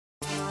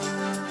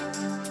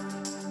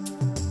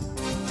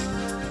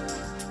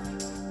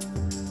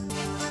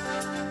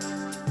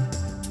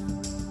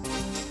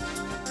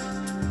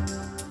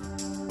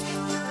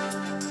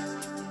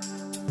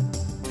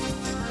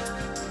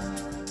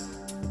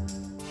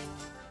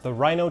The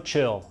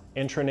RhinoChill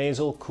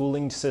intranasal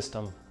cooling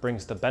system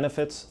brings the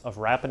benefits of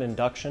rapid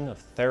induction of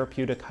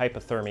therapeutic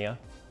hypothermia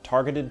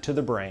targeted to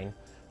the brain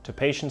to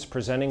patients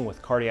presenting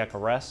with cardiac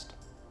arrest,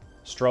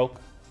 stroke,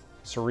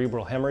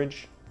 cerebral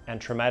hemorrhage, and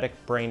traumatic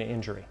brain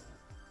injury.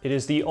 It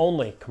is the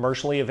only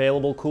commercially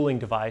available cooling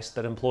device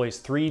that employs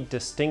three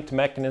distinct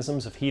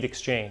mechanisms of heat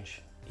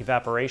exchange: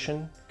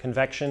 evaporation,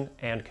 convection,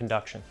 and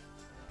conduction.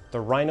 The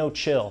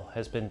RhinoChill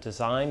has been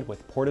designed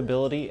with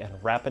portability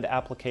and rapid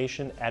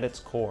application at its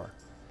core.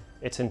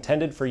 It's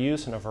intended for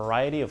use in a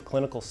variety of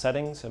clinical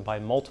settings and by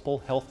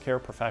multiple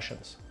healthcare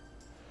professions.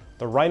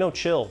 The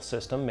RhinoChill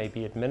system may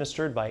be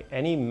administered by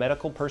any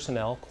medical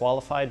personnel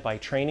qualified by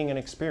training and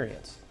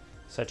experience,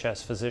 such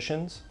as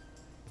physicians,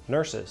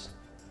 nurses,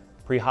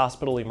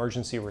 pre-hospital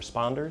emergency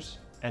responders,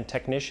 and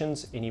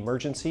technicians in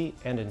emergency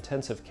and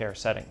intensive care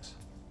settings.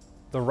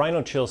 The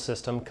RhinoChill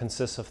system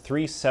consists of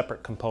three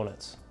separate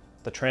components: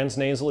 the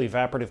transnasal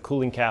evaporative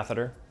cooling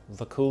catheter,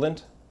 the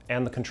coolant,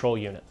 and the control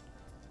unit.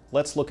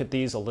 Let's look at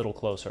these a little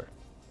closer.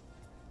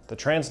 The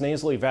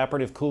transnasal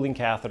evaporative cooling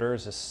catheter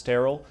is a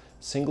sterile,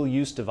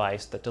 single-use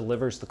device that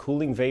delivers the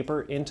cooling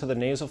vapor into the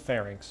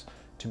nasopharynx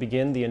to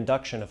begin the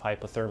induction of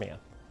hypothermia.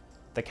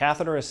 The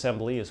catheter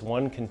assembly is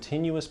one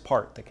continuous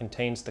part that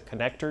contains the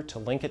connector to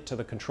link it to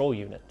the control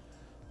unit,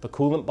 the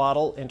coolant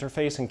bottle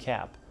interface and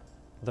cap,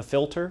 the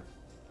filter,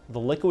 the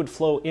liquid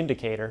flow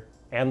indicator,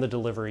 and the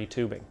delivery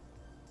tubing.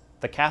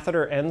 The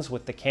catheter ends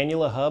with the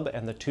cannula hub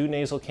and the two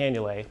nasal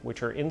cannulae,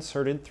 which are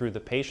inserted through the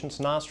patient's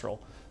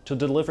nostril to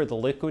deliver the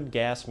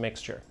liquid-gas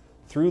mixture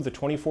through the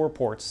 24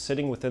 ports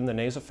sitting within the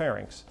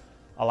nasopharynx,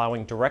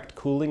 allowing direct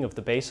cooling of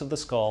the base of the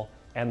skull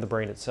and the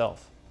brain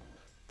itself.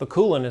 The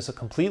coolant is a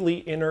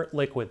completely inert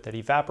liquid that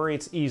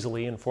evaporates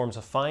easily and forms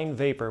a fine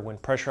vapor when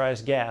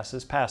pressurized gas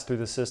is passed through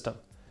the system.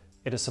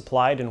 It is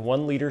supplied in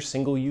 1-liter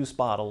single-use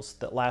bottles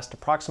that last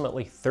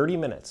approximately 30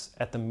 minutes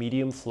at the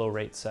medium flow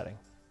rate setting.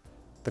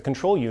 The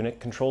control unit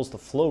controls the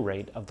flow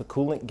rate of the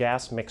coolant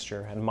gas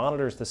mixture and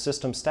monitors the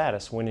system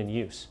status when in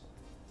use.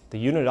 The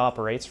unit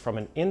operates from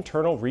an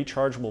internal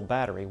rechargeable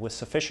battery with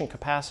sufficient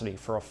capacity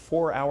for a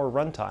 4-hour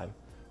runtime,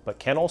 but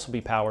can also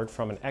be powered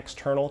from an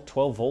external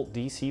 12-volt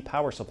DC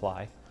power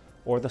supply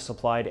or the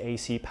supplied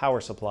AC power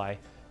supply,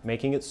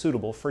 making it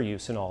suitable for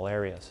use in all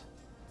areas.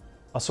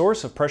 A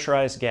source of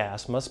pressurized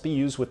gas must be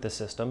used with the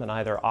system in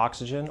either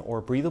oxygen or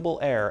breathable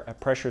air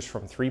at pressures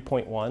from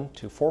 3.1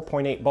 to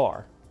 4.8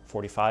 bar,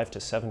 45 to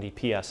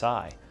 70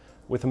 psi,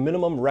 with a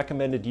minimum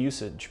recommended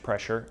usage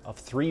pressure of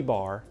 3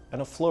 bar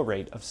and a flow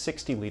rate of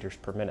 60 liters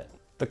per minute.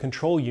 The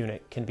control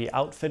unit can be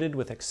outfitted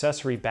with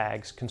accessory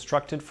bags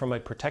constructed from a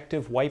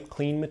protective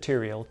wipe-clean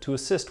material to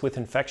assist with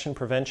infection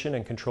prevention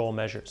and control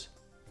measures.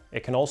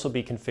 It can also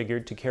be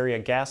configured to carry a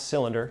gas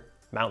cylinder,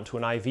 mount to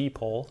an IV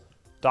pole,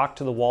 dock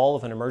to the wall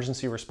of an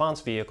emergency response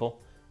vehicle,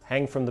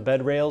 hang from the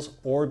bed rails,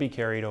 or be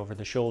carried over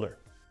the shoulder.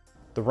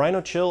 The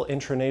RhinoChill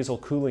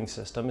intranasal cooling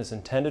system is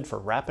intended for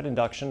rapid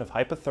induction of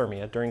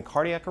hypothermia during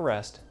cardiac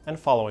arrest and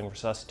following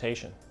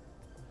resuscitation.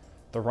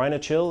 The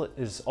RhinoChill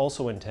is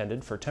also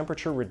intended for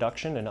temperature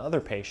reduction in other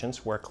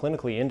patients where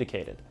clinically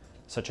indicated,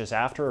 such as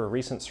after a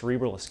recent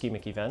cerebral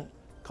ischemic event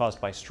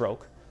caused by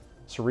stroke,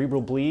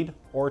 cerebral bleed,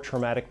 or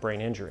traumatic brain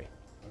injury.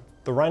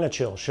 The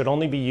RhinoChill should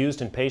only be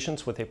used in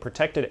patients with a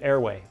protected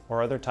airway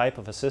or other type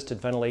of assisted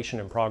ventilation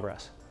in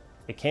progress.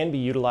 It can be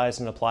utilized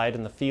and applied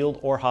in the field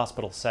or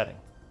hospital setting.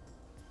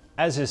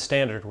 As is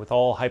standard with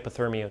all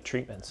hypothermia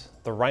treatments,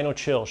 the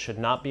RhinoChill should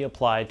not be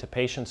applied to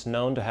patients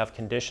known to have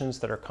conditions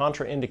that are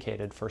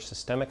contraindicated for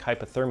systemic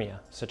hypothermia,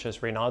 such as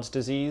Raynaud's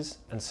disease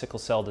and sickle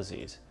cell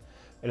disease.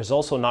 It is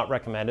also not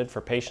recommended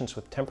for patients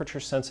with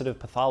temperature-sensitive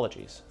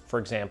pathologies, for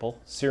example,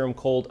 serum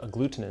cold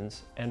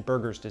agglutinins and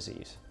Berger's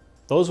disease.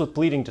 Those with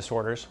bleeding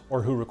disorders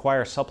or who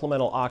require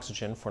supplemental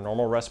oxygen for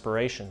normal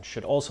respiration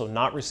should also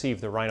not receive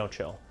the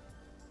RhinoChill.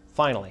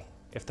 Finally,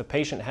 if the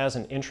patient has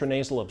an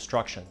intranasal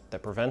obstruction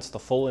that prevents the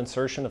full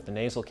insertion of the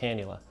nasal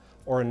cannula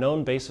or a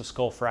known base of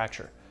skull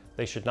fracture,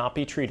 they should not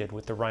be treated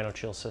with the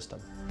RhinoChill system.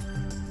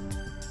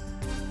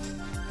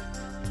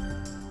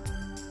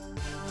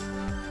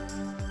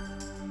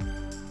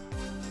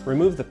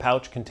 Remove the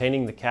pouch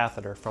containing the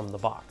catheter from the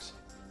box.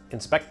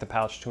 Inspect the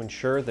pouch to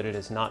ensure that it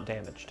is not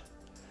damaged.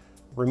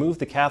 Remove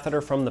the catheter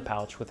from the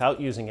pouch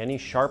without using any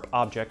sharp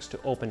objects to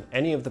open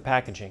any of the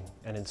packaging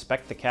and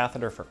inspect the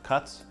catheter for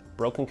cuts,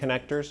 broken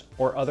connectors,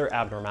 or other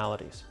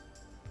abnormalities.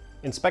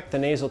 Inspect the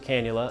nasal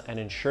cannula and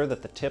ensure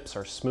that the tips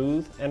are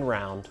smooth and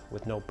round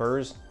with no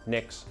burrs,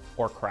 nicks,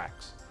 or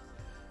cracks.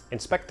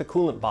 Inspect the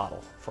coolant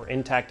bottle for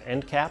intact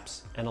end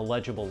caps and a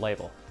legible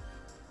label.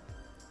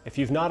 If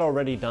you've not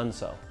already done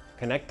so,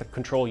 connect the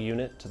control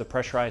unit to the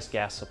pressurized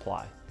gas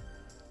supply.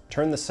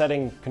 Turn the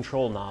setting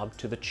control knob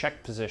to the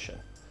check position.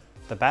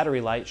 The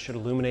battery light should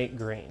illuminate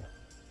green.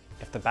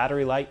 If the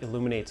battery light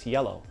illuminates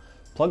yellow,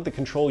 plug the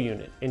control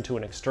unit into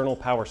an external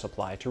power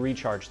supply to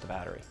recharge the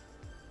battery.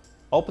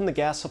 Open the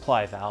gas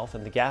supply valve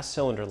and the gas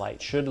cylinder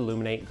light should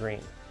illuminate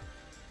green.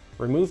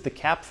 Remove the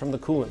cap from the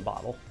coolant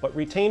bottle, but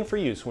retain for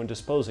use when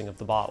disposing of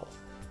the bottle.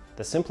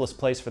 The simplest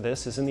place for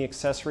this is in the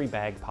accessory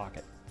bag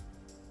pocket.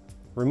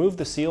 Remove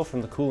the seal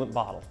from the coolant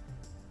bottle.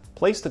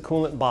 Place the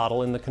coolant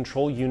bottle in the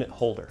control unit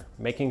holder,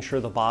 making sure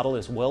the bottle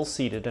is well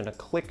seated and a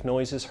click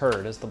noise is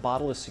heard as the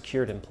bottle is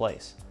secured in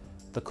place.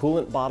 The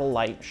coolant bottle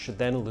light should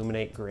then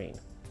illuminate green.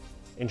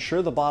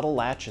 Ensure the bottle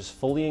latch is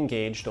fully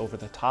engaged over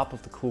the top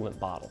of the coolant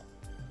bottle.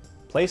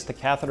 Place the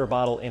catheter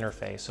bottle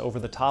interface over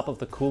the top of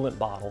the coolant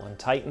bottle and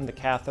tighten the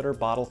catheter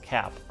bottle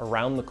cap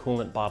around the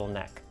coolant bottle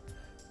neck.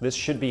 This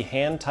should be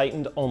hand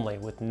tightened only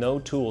with no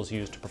tools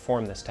used to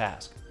perform this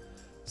task.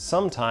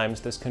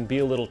 Sometimes this can be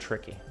a little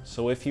tricky,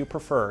 so if you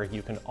prefer,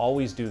 you can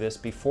always do this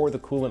before the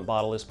coolant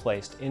bottle is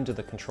placed into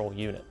the control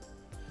unit.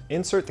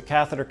 Insert the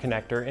catheter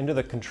connector into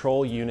the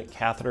control unit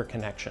catheter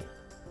connection.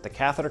 The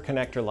catheter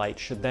connector light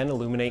should then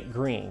illuminate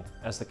green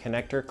as the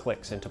connector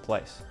clicks into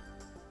place.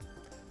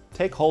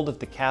 Take hold of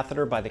the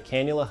catheter by the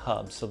cannula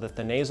hub so that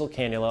the nasal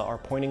cannula are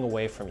pointing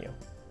away from you.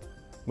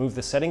 Move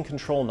the setting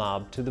control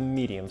knob to the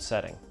medium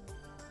setting.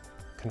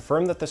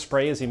 Confirm that the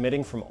spray is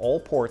emitting from all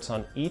ports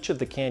on each of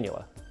the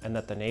cannula and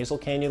that the nasal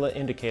cannula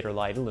indicator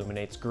light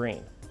illuminates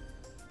green.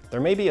 There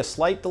may be a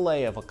slight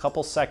delay of a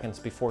couple seconds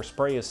before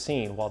spray is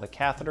seen while the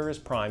catheter is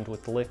primed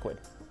with the liquid.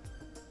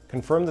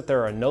 Confirm that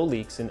there are no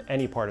leaks in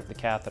any part of the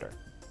catheter.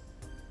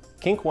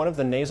 Kink one of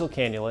the nasal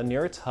cannula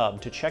near its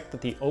hub to check that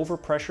the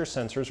overpressure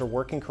sensors are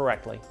working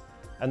correctly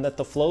and that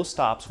the flow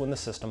stops when the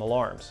system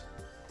alarms.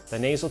 The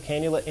nasal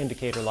cannula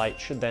indicator light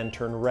should then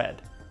turn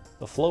red.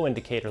 The flow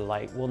indicator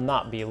light will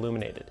not be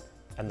illuminated,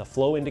 and the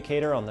flow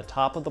indicator on the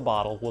top of the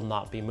bottle will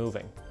not be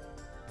moving.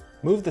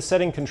 Move the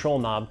setting control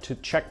knob to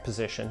check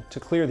position to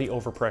clear the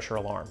overpressure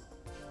alarm.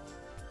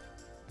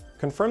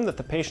 Confirm that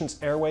the patient's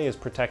airway is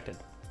protected.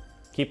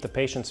 Keep the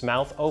patient's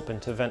mouth open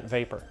to vent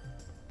vapor.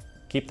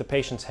 Keep the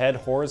patient's head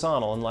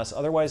horizontal unless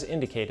otherwise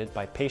indicated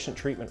by patient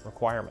treatment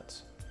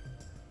requirements.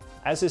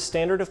 As is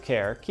standard of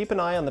care, keep an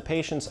eye on the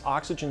patient's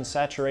oxygen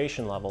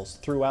saturation levels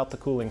throughout the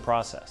cooling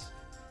process.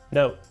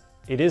 Note,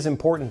 it is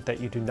important that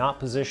you do not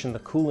position the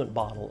coolant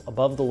bottle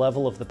above the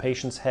level of the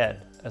patient's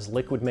head, as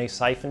liquid may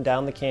siphon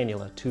down the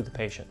cannula to the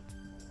patient.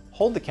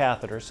 Hold the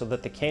catheter so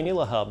that the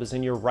cannula hub is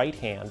in your right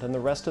hand and the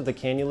rest of the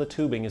cannula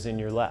tubing is in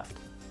your left.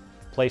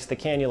 Place the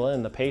cannula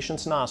in the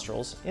patient's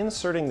nostrils,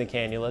 inserting the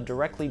cannula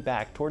directly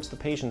back towards the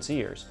patient's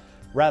ears,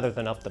 rather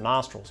than up the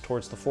nostrils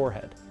towards the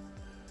forehead.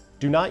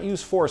 Do not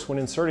use force when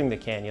inserting the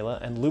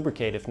cannula and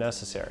lubricate if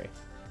necessary.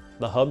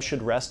 The hub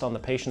should rest on the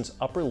patient's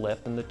upper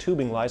lip and the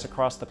tubing lies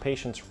across the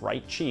patient's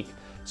right cheek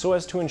so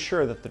as to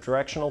ensure that the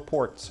directional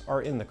ports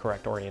are in the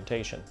correct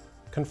orientation.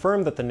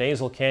 Confirm that the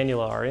nasal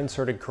cannula are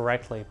inserted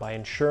correctly by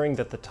ensuring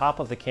that the top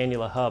of the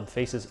cannula hub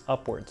faces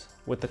upwards,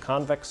 with the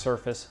convex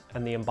surface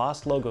and the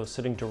embossed logo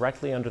sitting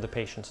directly under the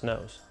patient's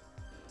nose.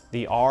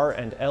 The R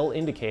and L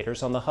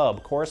indicators on the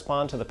hub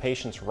correspond to the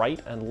patient's right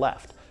and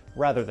left,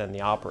 rather than the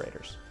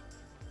operator's.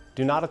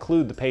 Do not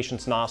occlude the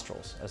patient's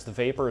nostrils, as the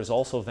vapor is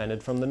also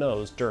vented from the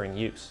nose during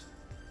use.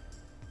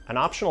 An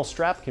optional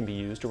strap can be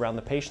used around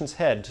the patient's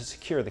head to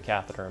secure the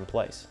catheter in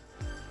place.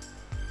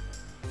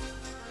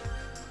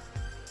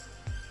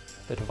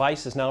 The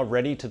device is now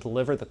ready to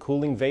deliver the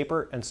cooling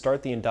vapor and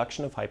start the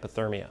induction of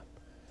hypothermia.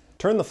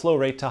 Turn the flow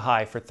rate to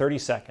high for 30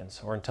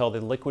 seconds or until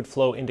the liquid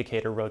flow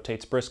indicator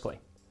rotates briskly.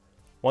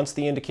 Once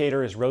the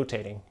indicator is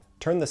rotating,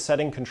 turn the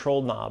setting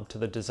control knob to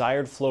the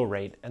desired flow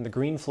rate and the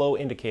green flow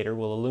indicator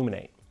will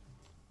illuminate.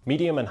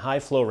 Medium and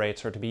high flow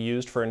rates are to be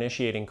used for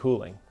initiating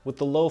cooling, with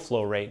the low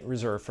flow rate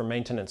reserved for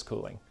maintenance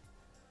cooling.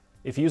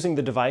 If using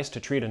the device to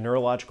treat a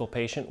neurological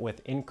patient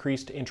with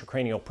increased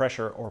intracranial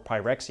pressure or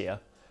pyrexia,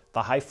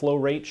 the high flow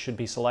rate should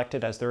be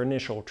selected as their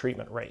initial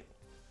treatment rate.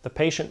 The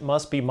patient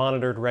must be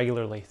monitored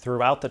regularly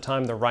throughout the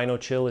time the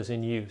RhinoChill is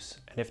in use,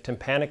 and if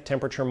tympanic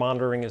temperature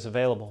monitoring is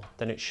available,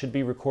 then it should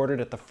be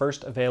recorded at the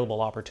first available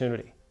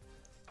opportunity.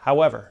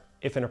 However,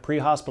 if in a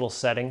pre-hospital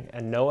setting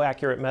and no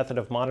accurate method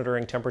of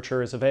monitoring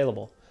temperature is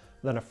available,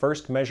 then a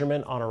first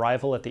measurement on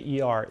arrival at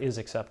the ER is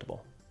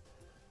acceptable.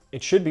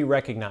 It should be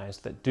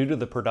recognized that due to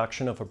the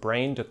production of a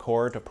brain to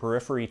core to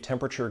periphery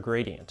temperature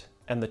gradient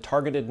and the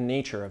targeted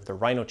nature of the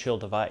RhinoChill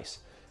device,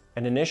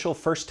 an initial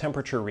first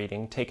temperature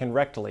reading taken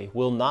rectally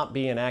will not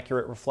be an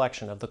accurate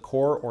reflection of the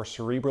core or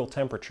cerebral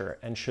temperature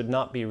and should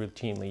not be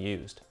routinely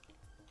used.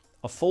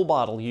 A full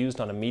bottle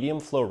used on a medium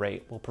flow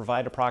rate will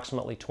provide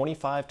approximately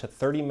 25 to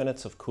 30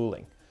 minutes of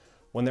cooling.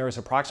 When there is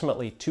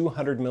approximately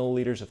 200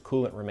 milliliters of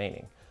coolant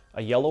remaining,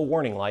 a yellow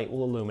warning light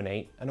will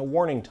illuminate and a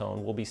warning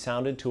tone will be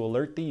sounded to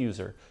alert the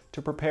user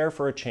to prepare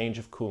for a change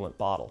of coolant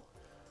bottle.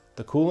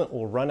 The coolant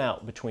will run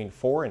out between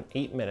 4 and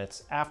 8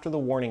 minutes after the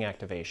warning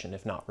activation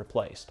if not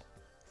replaced.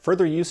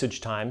 Further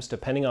usage times,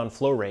 depending on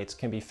flow rates,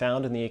 can be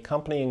found in the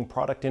accompanying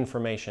product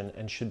information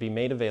and should be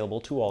made available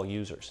to all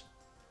users.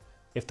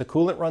 If the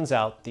coolant runs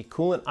out, the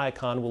coolant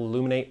icon will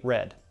illuminate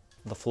red,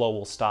 the flow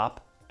will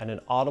stop, and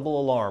an audible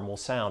alarm will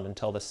sound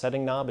until the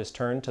setting knob is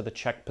turned to the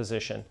checked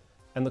position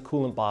and the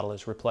coolant bottle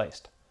is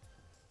replaced.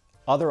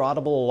 Other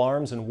audible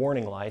alarms and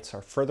warning lights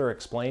are further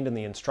explained in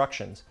the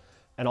instructions,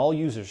 and all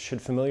users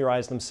should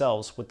familiarize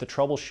themselves with the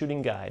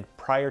troubleshooting guide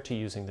prior to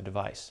using the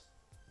device.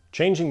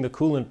 Changing the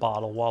coolant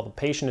bottle while the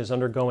patient is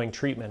undergoing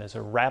treatment is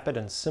a rapid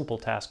and simple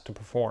task to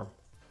perform.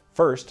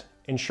 First,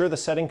 ensure the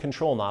setting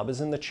control knob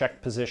is in the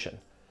check position.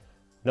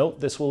 Note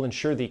this will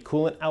ensure the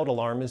coolant out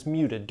alarm is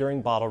muted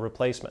during bottle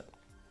replacement.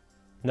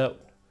 Note,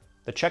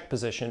 the check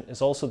position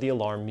is also the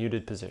alarm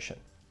muted position.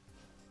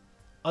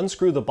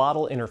 Unscrew the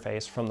bottle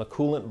interface from the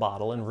coolant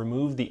bottle and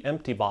remove the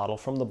empty bottle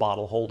from the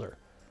bottle holder.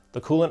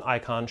 The coolant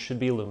icon should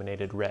be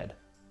illuminated red.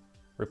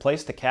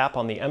 Replace the cap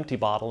on the empty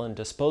bottle and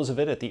dispose of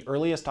it at the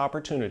earliest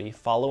opportunity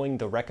following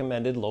the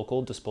recommended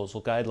local disposal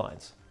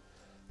guidelines.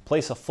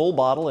 Place a full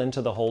bottle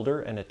into the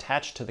holder and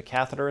attach to the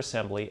catheter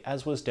assembly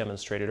as was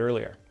demonstrated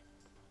earlier.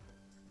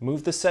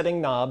 Move the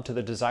setting knob to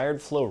the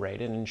desired flow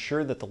rate and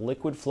ensure that the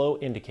liquid flow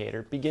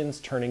indicator begins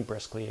turning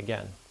briskly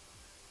again.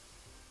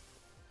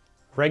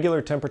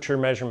 Regular temperature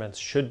measurements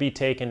should be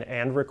taken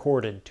and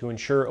recorded to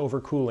ensure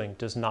overcooling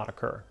does not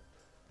occur.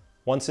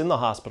 Once in the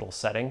hospital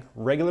setting,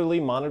 regularly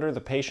monitor the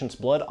patient's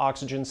blood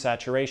oxygen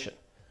saturation.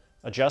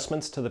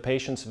 Adjustments to the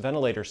patient's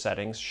ventilator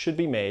settings should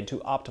be made to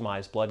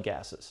optimize blood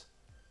gases.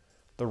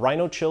 The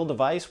RhinoChill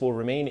device will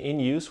remain in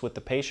use with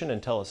the patient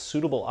until a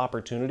suitable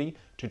opportunity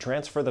to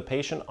transfer the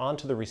patient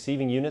onto the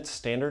receiving unit's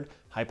standard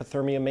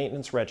hypothermia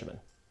maintenance regimen.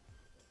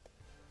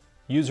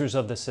 Users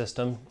of the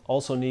system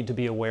also need to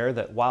be aware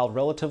that while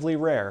relatively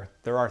rare,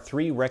 there are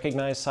 3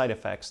 recognized side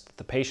effects that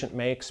the patient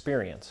may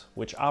experience,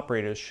 which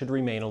operators should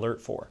remain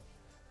alert for.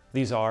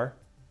 These are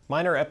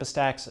minor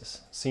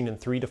epistaxis, seen in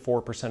 3 to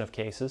 4% of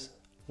cases,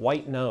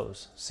 white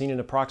nose, seen in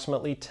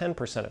approximately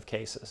 10% of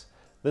cases.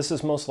 This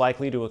is most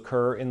likely to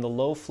occur in the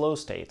low flow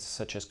states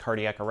such as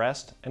cardiac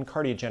arrest and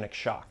cardiogenic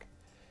shock,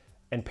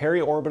 and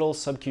periorbital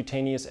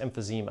subcutaneous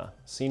emphysema,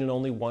 seen in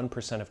only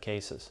 1% of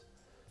cases.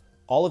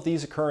 All of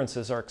these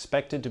occurrences are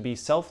expected to be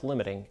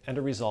self-limiting and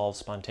to resolve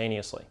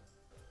spontaneously.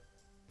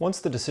 Once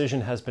the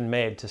decision has been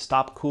made to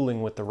stop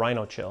cooling with the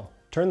RhinoChill,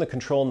 turn the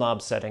control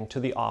knob setting to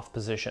the off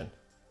position.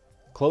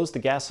 Close the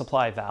gas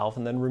supply valve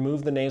and then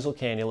remove the nasal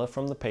cannula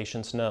from the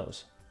patient's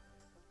nose.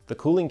 The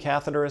cooling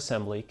catheter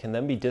assembly can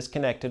then be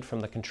disconnected from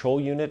the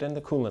control unit and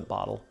the coolant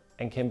bottle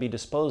and can be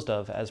disposed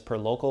of as per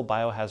local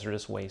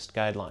biohazardous waste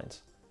guidelines.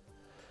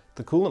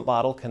 The coolant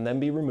bottle can then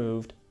be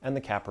removed and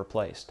the cap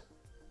replaced.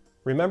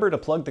 Remember to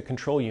plug the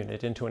control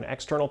unit into an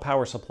external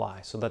power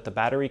supply so that the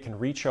battery can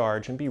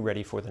recharge and be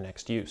ready for the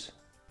next use.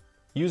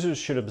 Users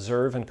should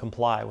observe and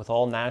comply with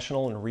all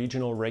national and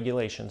regional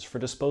regulations for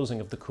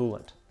disposing of the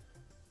coolant.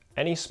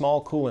 Any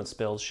small coolant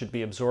spills should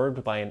be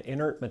absorbed by an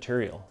inert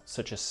material,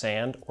 such as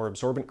sand or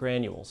absorbent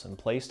granules, and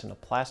placed in a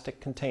plastic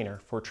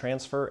container for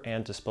transfer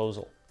and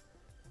disposal.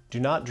 Do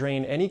not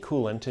drain any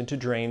coolant into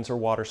drains or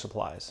water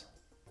supplies.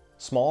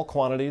 Small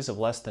quantities of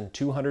less than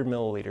 200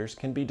 milliliters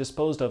can be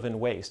disposed of in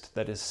waste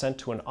that is sent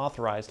to an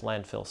authorized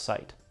landfill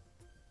site.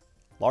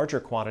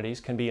 Larger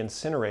quantities can be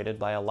incinerated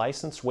by a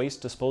licensed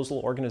waste disposal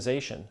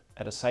organization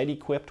at a site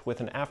equipped with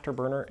an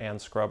afterburner and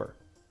scrubber.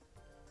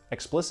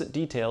 Explicit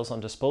details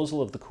on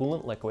disposal of the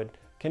coolant liquid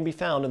can be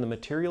found in the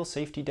material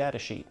safety data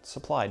sheet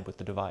supplied with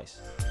the device.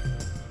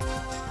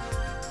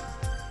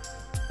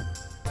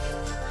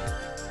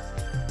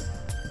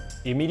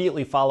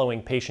 Immediately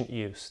following patient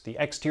use, the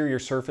exterior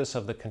surface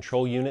of the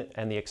control unit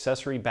and the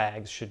accessory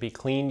bags should be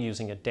cleaned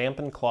using a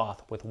dampened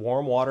cloth with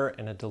warm water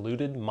and a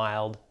diluted,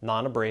 mild,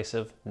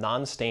 non-abrasive,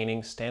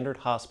 non-staining standard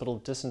hospital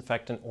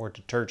disinfectant or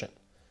detergent.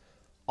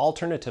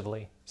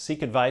 Alternatively,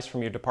 seek advice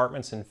from your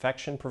department's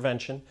infection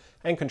prevention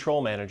and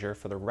control manager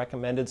for the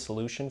recommended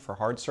solution for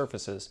hard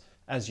surfaces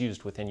as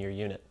used within your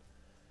unit.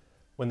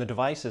 When the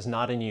device is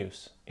not in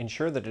use,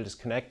 ensure that it is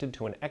connected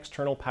to an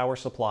external power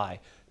supply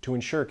to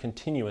ensure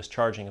continuous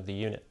charging of the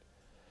unit.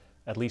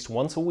 At least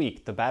once a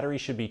week, the battery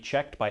should be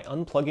checked by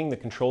unplugging the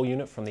control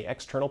unit from the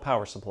external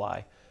power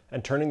supply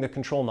and turning the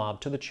control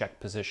knob to the check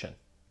position.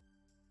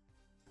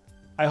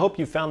 I hope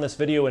you found this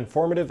video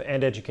informative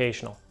and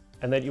educational,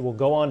 and that you will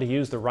go on to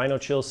use the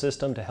RhinoChill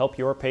system to help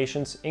your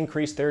patients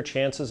increase their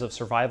chances of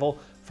survival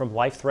from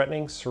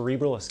life-threatening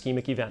cerebral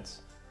ischemic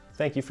events.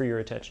 Thank you for your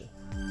attention.